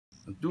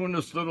I'm doing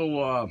this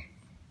little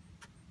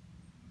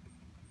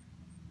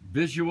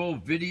visual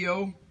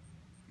video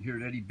here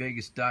at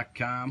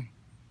EddieVegas.com.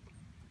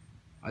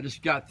 I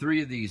just got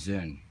 3 of these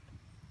in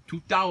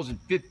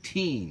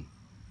 2015.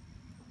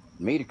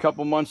 Made a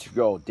couple months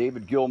ago.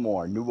 David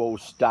Gilmour,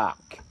 NOS stock.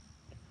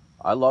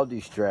 I love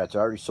these Strats. I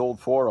already sold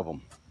 4 of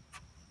them.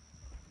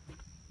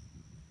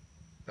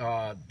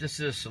 This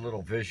is a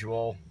little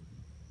visual.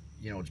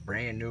 You know, it's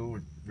brand new,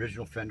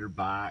 original Fender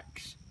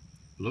box.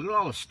 Look at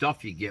all the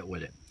stuff you get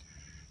with it.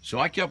 So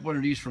I kept one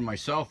of these for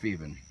myself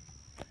even.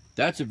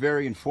 That's a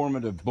very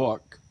informative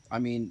book. I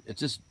mean,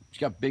 it's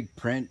got big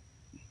print.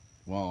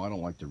 Well, I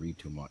don't like to read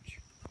too much.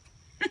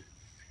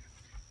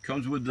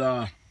 Comes with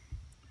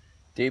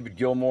David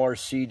Gilmour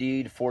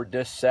CD,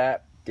 4-disc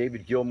set,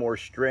 David Gilmour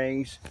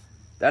strings.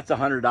 That's a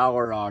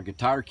 $100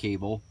 guitar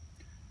cable.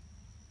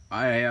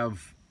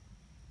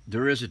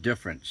 There is a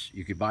difference.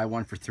 You could buy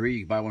one for $3, you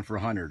could buy one for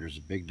 $100. There's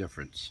a big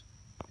difference.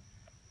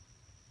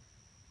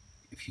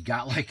 If you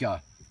got like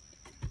a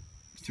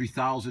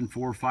 $3,000, $4,000,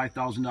 or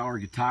 $5,000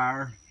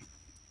 guitar,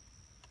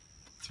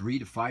 $3,000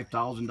 to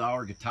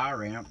 $5,000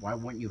 guitar amp, why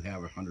wouldn't you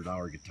have a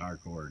 $100 guitar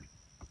cord?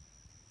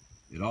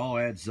 It all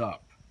adds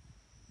up.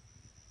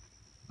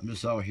 I'm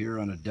just out here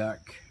on a deck.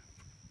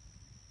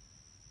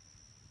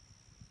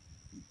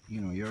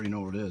 You know, you already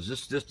know what it is.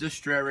 This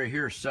Strat right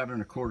here is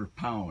 7 1/4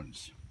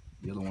 pounds.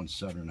 The other one's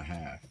 7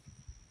 1/2.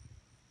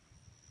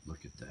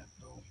 Look at that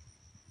though.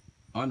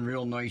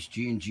 Unreal nice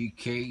G&G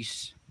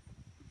case.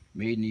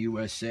 Made in the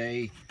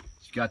USA.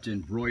 It's got the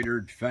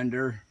embroidered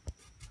Fender.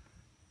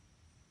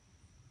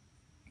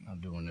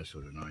 I'm doing this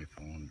with an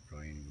iPhone. It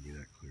probably ain't gonna be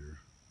that clear.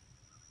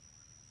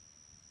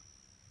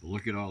 But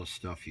look at all the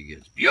stuff you get.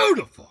 It's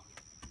beautiful.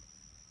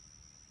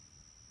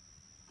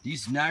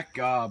 These neck,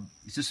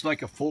 it's just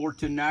like a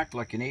Fullerton neck,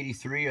 like an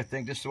 83. I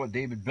think this is what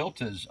David built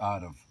his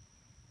out of.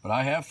 But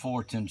I have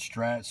Fullerton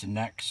Strats and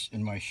necks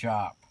in my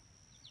shop.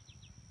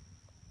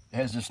 It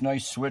has this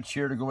nice switch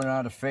here to go in and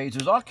out of phase.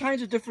 There's all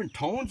kinds of different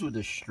tones with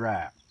this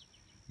Strat.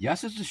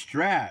 Yes, it's a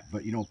Strat,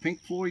 but you know, Pink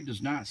Floyd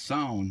does not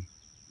sound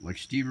like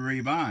Stevie Ray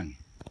Vaughan.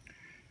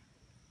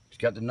 It's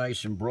got the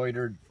nice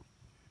embroidered,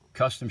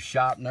 custom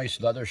shop,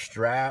 nice leather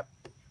strap.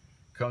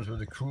 Comes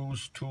with a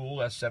cruise tool,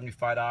 that's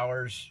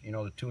 $75, you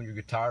know, to tune your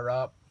guitar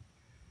up.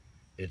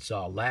 It's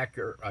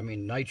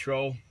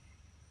nitro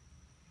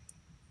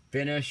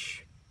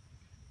finish.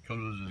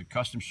 Comes with the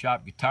custom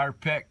shop guitar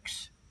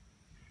picks.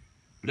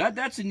 But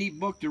that's a neat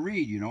book to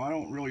read, you know. I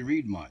don't really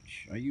read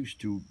much. I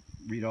used to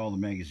read all the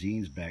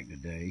magazines back in the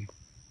day.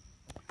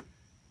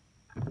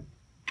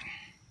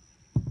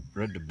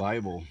 Read the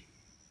Bible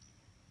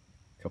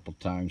a couple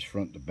times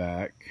front to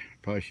back.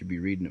 Probably should be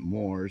reading it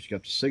more. It's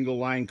got the single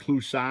line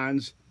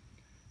cloisons.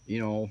 You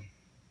know,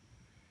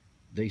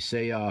 they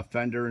say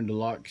Fender and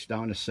Deluxe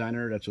down the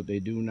center. That's what they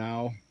do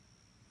now.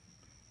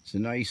 It's a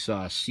nice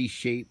C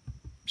shape,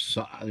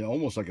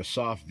 almost like a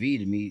soft V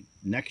to me,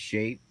 neck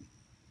shape.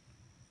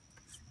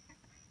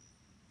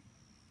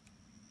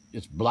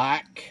 It's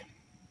black.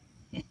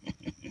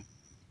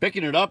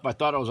 Picking it up, I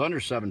thought it was under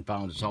 7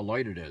 pounds. That's how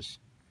light it is.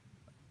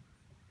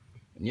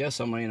 And yes,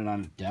 I'm laying it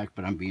on the deck,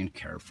 but I'm being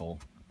careful.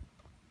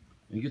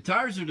 And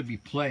guitars are to be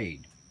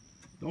played.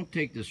 Don't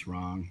take this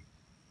wrong.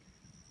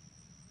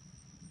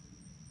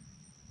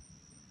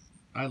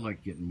 I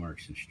like getting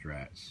marks in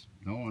Strats.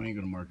 No, I ain't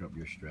gonna mark up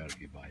your Strat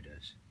if you buy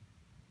this.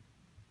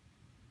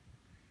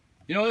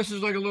 You know, this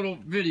is like a little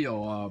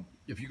video.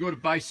 If you go to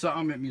buy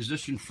something at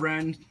Musician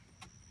Friend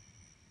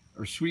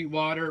or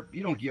Sweetwater,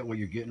 you don't get what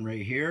you're getting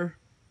right here.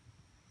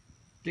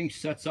 Thing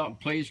sets out and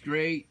plays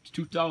great. It's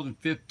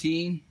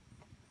 2015.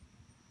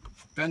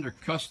 Fender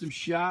Custom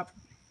Shop.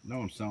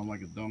 Don't sound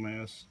like a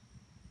dumbass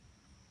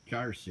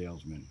car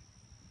salesman.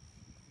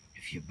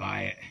 If you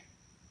buy it,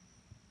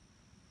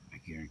 I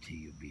guarantee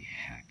you'll be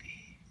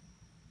happy.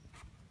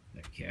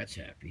 That cat's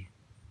happy.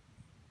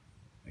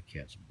 That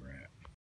cat's a brat.